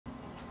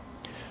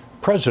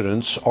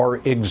Presidents are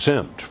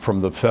exempt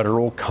from the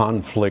federal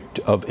conflict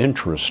of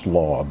interest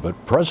law, but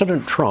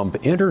President Trump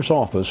enters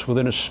office with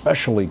an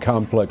especially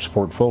complex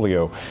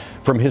portfolio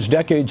from his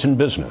decades in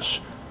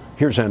business.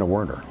 Here's Anna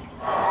Werner.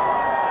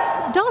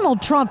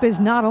 Donald Trump is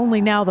not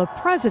only now the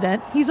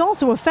president, he's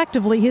also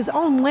effectively his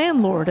own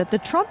landlord at the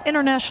Trump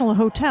International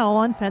Hotel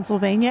on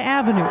Pennsylvania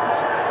Avenue,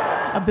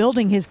 a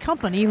building his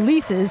company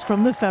leases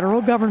from the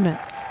federal government.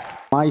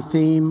 My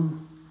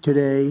theme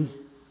today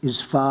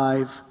is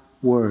 5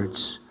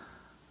 words: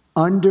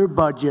 under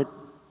budget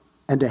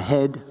and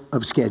ahead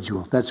of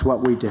schedule. That's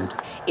what we did.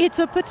 It's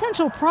a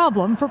potential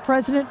problem for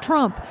President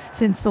Trump,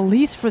 since the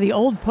lease for the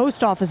old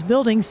post office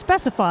building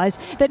specifies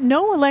that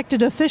no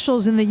elected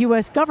officials in the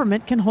U.S.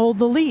 government can hold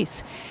the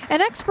lease.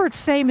 And experts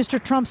say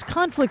Mr. Trump's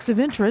conflicts of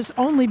interest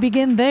only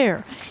begin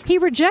there. He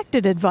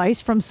rejected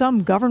advice from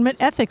some government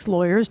ethics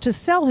lawyers to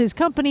sell his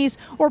companies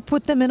or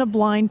put them in a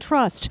blind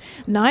trust,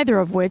 neither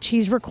of which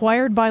he's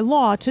required by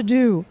law to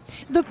do.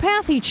 The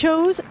path he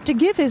chose: to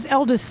give his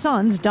eldest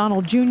sons,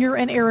 Donald Jr.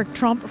 and Eric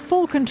Trump,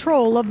 full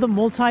control of the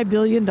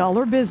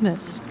multi-billion-dollar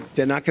business.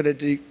 They're not going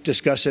to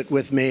discuss it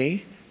with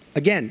me.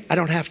 Again, I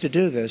don't have to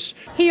do this.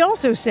 He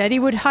also said he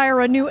would hire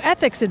a new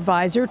ethics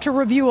advisor to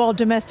review all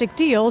domestic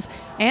deals,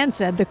 and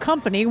said the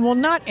company will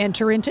not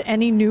enter into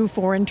any new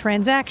foreign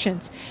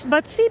transactions.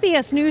 But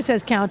CBS News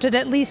has counted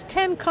at least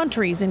 10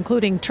 countries,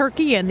 including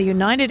Turkey and the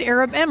United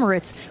Arab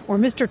Emirates, where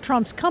Mr.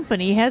 Trump's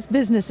company has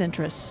business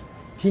interests.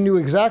 He knew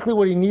exactly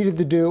what he needed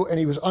to do, and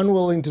he was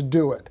unwilling to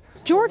do it.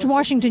 George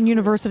Washington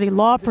University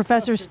law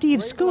professor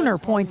Steve Schooner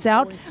points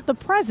out the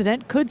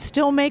president could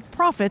still make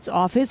profits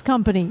off his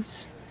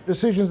companies.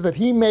 Decisions that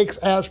he makes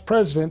as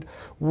president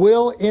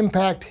will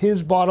impact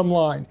his bottom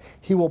line.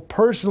 He will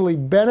personally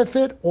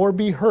benefit or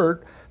be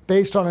hurt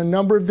based on a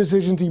number of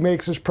decisions he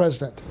makes as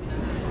president.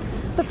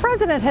 The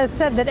president has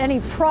said that any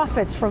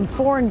profits from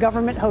foreign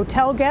government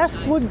hotel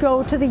guests would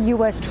go to the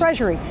U.S.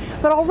 Treasury.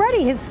 But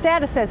already his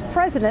status as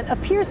president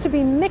appears to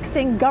be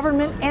mixing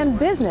government and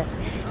business,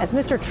 as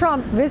Mr.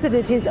 Trump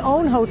visited his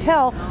own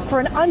hotel for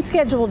an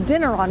unscheduled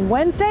dinner on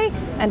Wednesday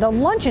and a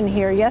luncheon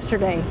here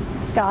yesterday.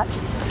 Scott.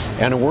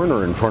 Anna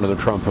Werner in front of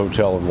the Trump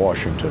Hotel in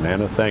Washington.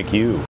 Anna, thank you.